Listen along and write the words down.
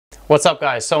What's up,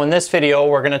 guys? So in this video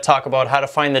we're going to talk about how to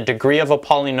find the degree of a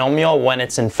polynomial when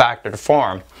it's in factored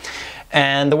form.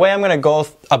 And the way I'm going to go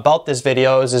about this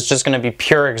video is just going to be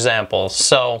pure examples.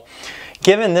 So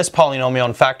given this polynomial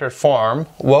in factored form,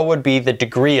 what would be the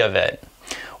degree of it?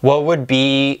 What would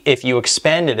be, if you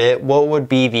expanded it, what would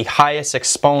be the highest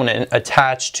exponent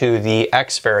attached to the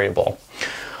x variable?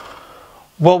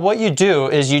 Well, what you do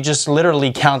is you just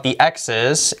literally count the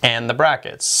x's and the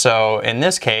brackets. So in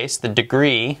this case, the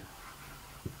degree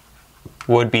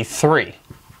would be 3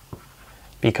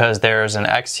 because there's an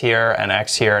x here, an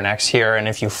x here, an x here, and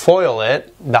if you FOIL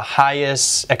it, the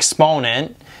highest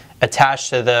exponent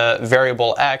attached to the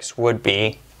variable x would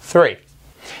be 3.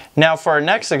 Now for our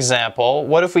next example,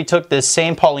 what if we took this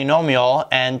same polynomial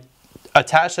and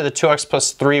attached to the 2x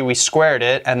plus 3 we squared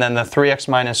it, and then the 3x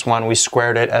minus 1 we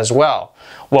squared it as well?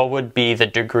 What would be the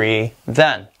degree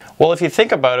then? Well, if you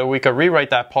think about it, we could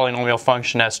rewrite that polynomial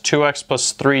function as 2x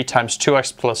plus 3 times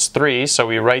 2x plus 3, so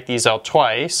we write these out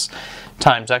twice,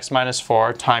 times x minus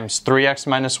 4 times 3x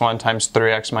minus 1 times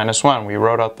 3x minus 1. We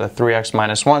wrote out the 3x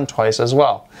minus 1 twice as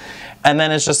well. And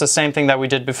then it's just the same thing that we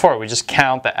did before. We just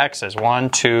count the x's. 1,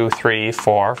 2, 3,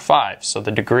 4, 5. So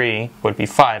the degree would be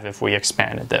 5 if we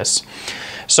expanded this.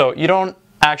 So you don't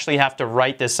actually have to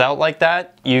write this out like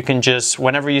that. You can just,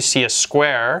 whenever you see a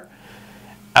square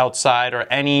outside or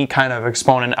any kind of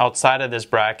exponent outside of this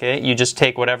bracket, you just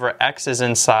take whatever x is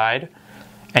inside,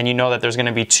 and you know that there's going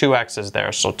to be 2 x's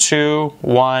there. So 2,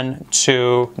 1,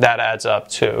 2, that adds up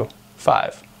to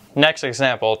 5. Next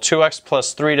example, 2x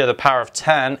plus 3 to the power of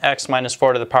 10, x minus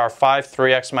 4 to the power of 5,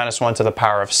 3x minus 1 to the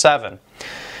power of 7.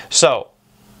 So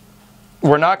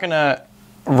we're not going to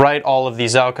write all of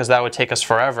these out because that would take us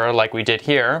forever like we did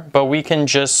here, but we can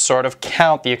just sort of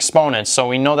count the exponents. So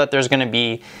we know that there's going to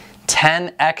be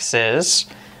 10 x's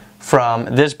from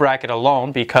this bracket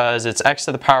alone because it's x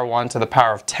to the power 1 to the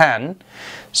power of 10.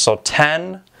 So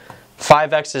 10,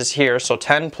 5x is here, so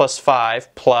 10 plus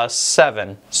 5 plus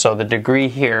 7. So the degree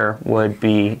here would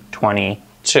be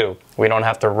 22. We don't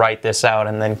have to write this out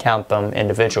and then count them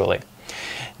individually.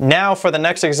 Now for the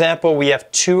next example, we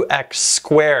have 2x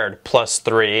squared plus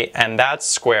 3, and that's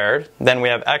squared. Then we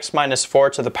have x minus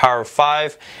 4 to the power of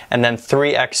 5, and then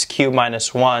 3x cubed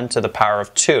minus 1 to the power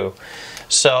of 2.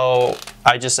 So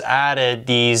I just added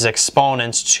these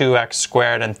exponents, 2x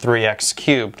squared and 3x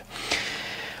cubed.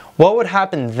 What would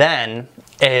happen then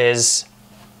is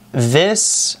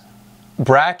this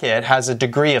bracket has a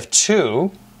degree of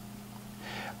 2,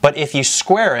 but if you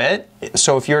square it,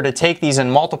 so if you were to take these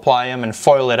and multiply them and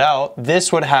FOIL it out,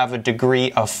 this would have a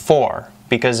degree of 4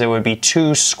 because it would be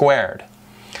 2 squared.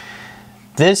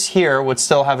 This here would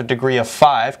still have a degree of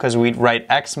 5 because we'd write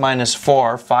x minus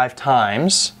 4 5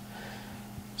 times.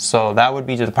 So that would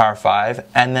be to the power of 5.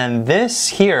 And then this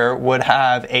here would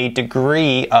have a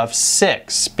degree of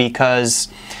 6 because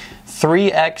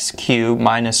 3x cubed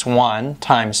minus 1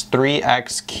 times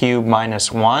 3x cubed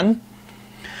minus 1.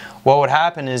 What would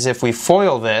happen is if we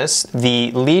FOIL this, the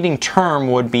leading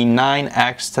term would be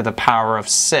 9x to the power of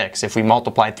 6 if we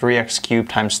multiply 3x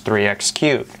cubed times 3x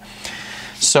cubed.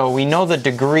 So we know the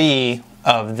degree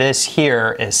of this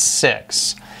here is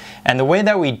 6. And the way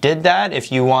that we did that,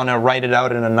 if you want to write it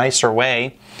out in a nicer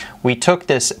way, we took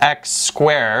this x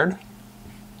squared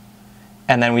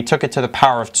and then we took it to the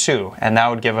power of 2, and that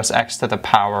would give us x to the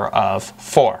power of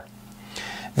 4.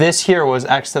 This here was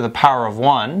x to the power of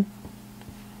 1,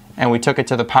 and we took it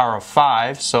to the power of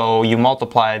 5, so you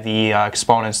multiply the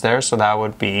exponents there, so that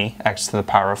would be x to the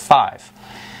power of 5.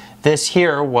 This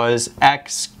here was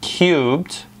x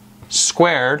cubed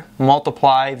squared,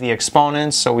 multiply the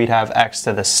exponents, so we'd have x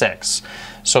to the 6.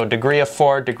 So degree of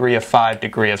 4, degree of 5,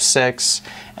 degree of 6,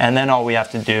 and then all we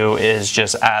have to do is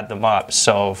just add them up.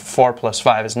 So 4 plus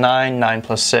 5 is 9, 9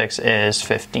 plus 6 is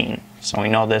 15. So we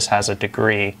know this has a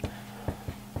degree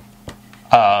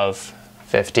of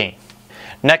 15.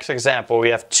 Next example, we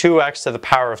have 2x to the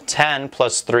power of 10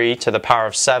 plus 3 to the power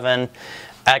of 7,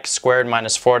 x squared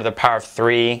minus 4 to the power of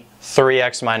 3,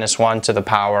 3x minus 1 to the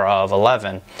power of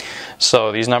 11.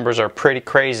 So these numbers are pretty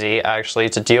crazy actually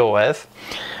to deal with.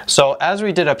 So as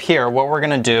we did up here, what we're going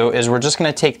to do is we're just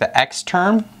going to take the x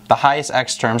term, the highest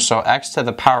x term, so x to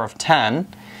the power of 10,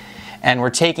 and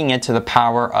we're taking it to the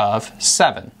power of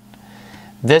 7.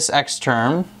 This x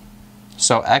term,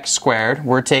 so x squared,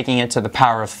 we're taking it to the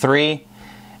power of 3,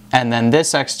 and then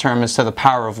this x term is to the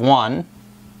power of 1,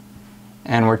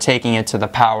 and we're taking it to the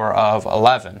power of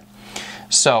 11.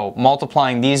 So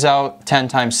multiplying these out, 10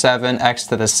 times 7, x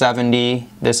to the 70,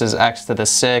 this is x to the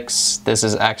 6, this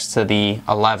is x to the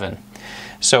 11.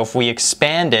 So if we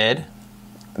expanded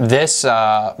this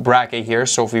bracket here,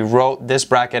 so if we wrote this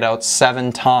bracket out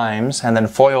 7 times and then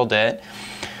FOILed it,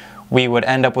 we would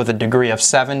end up with a degree of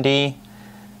 70.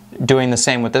 Doing the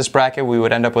same with this bracket, we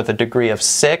would end up with a degree of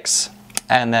 6.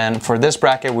 And then for this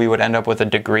bracket, we would end up with a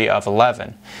degree of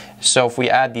 11. So if we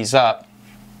add these up,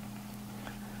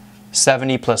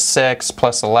 70 plus 6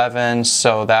 plus 11,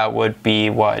 so that would be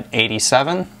what,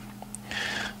 87?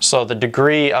 So the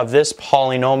degree of this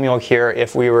polynomial here,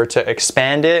 if we were to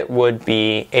expand it, would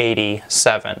be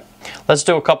 87. Let's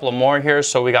do a couple of more here.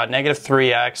 So we got negative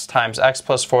 3x times x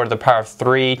plus 4 to the power of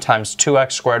 3 times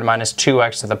 2x squared minus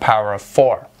 2x to the power of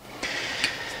 4.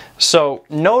 So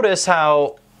notice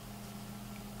how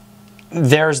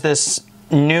there's this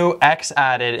new x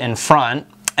added in front,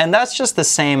 and that's just the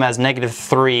same as negative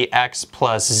 3x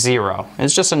plus 0.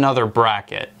 It's just another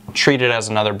bracket. Treat it as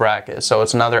another bracket. So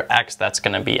it's another x that's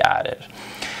going to be added.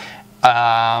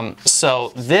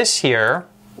 So this here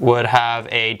would have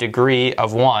a degree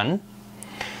of 1.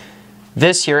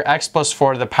 This here, x plus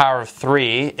 4 to the power of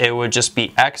 3, it would just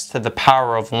be x to the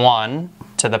power of 1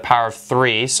 to the power of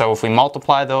 3. So if we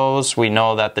multiply those, we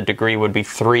know that the degree would be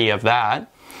 3 of that.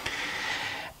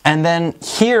 And then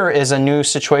here is a new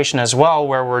situation as well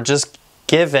where we're just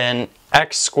given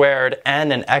x squared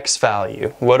and an x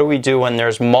value. What do we do when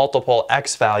there's multiple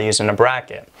x values in a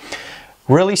bracket?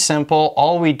 Really simple.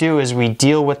 All we do is we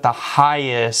deal with the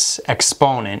highest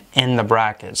exponent in the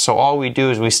bracket. So all we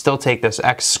do is we still take this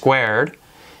x squared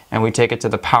and we take it to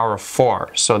the power of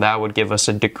 4. So that would give us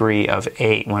a degree of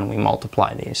 8 when we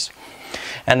multiply these.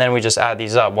 And then we just add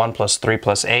these up. 1 plus 3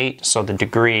 plus 8. So the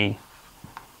degree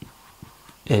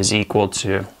is equal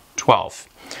to 12.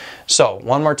 So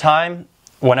one more time,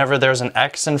 whenever there's an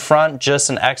x in front, just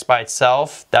an x by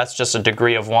itself, that's just a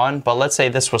degree of 1. But let's say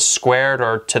this was squared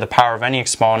or to the power of any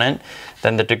exponent,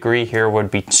 then the degree here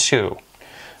would be 2.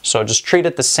 So just treat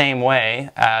it the same way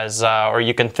as, or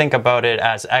you can think about it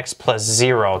as x plus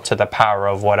 0 to the power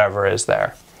of whatever is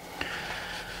there.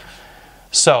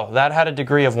 So that had a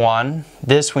degree of 1.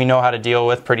 This we know how to deal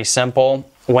with, pretty simple.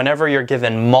 Whenever you're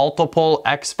given multiple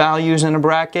x values in a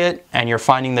bracket and you're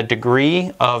finding the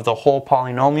degree of the whole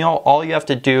polynomial, all you have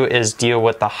to do is deal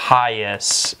with the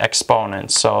highest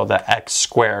exponent. So the x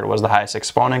squared was the highest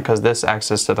exponent because this x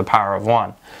is to the power of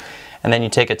 1. And then you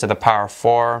take it to the power of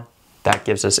 4. That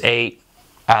gives us 8.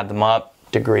 Add them up.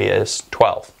 Degree is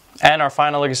 12. And our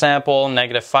final example,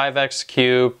 negative 5x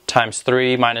cubed times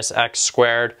 3 minus x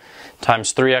squared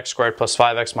times 3x squared plus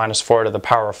 5x minus 4 to the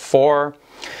power of 4.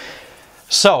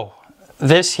 So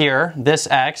this here, this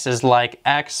x is like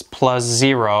x plus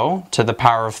 0 to the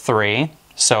power of 3.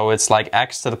 So it's like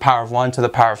x to the power of 1 to the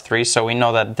power of 3. So we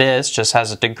know that this just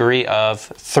has a degree of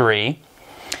 3.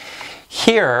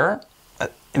 Here,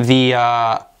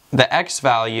 the x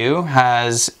value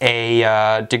has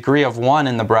a degree of 1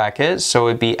 in the bracket. So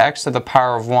it would be x to the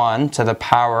power of 1 to the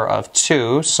power of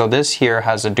 2. So this here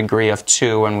has a degree of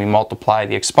 2 when we multiply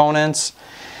the exponents.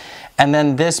 And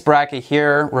then this bracket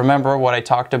here, remember what I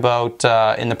talked about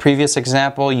in the previous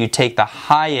example, you take the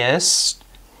highest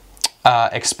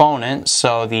exponent,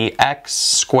 so the x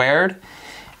squared,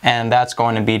 and that's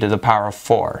going to be to the power of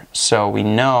 4. So we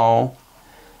know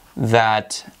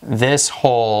that this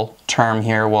whole term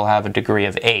here will have a degree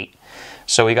of 8.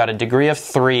 So we got a degree of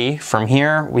 3 from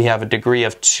here, we have a degree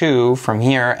of 2 from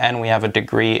here, and we have a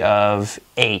degree of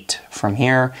 8 from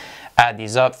here. Add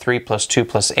these up, 3 plus 2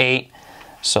 plus 8.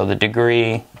 So the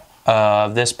degree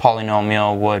of this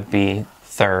polynomial would be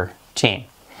 13.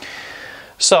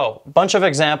 So, a bunch of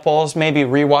examples. Maybe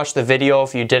rewatch the video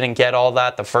if you didn't get all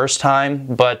that the first time.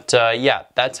 But yeah,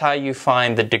 that's how you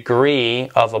find the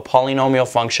degree of a polynomial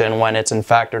function when it's in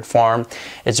factored form.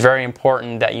 It's very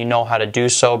important that you know how to do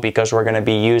so because we're going to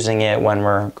be using it when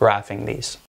we're graphing these.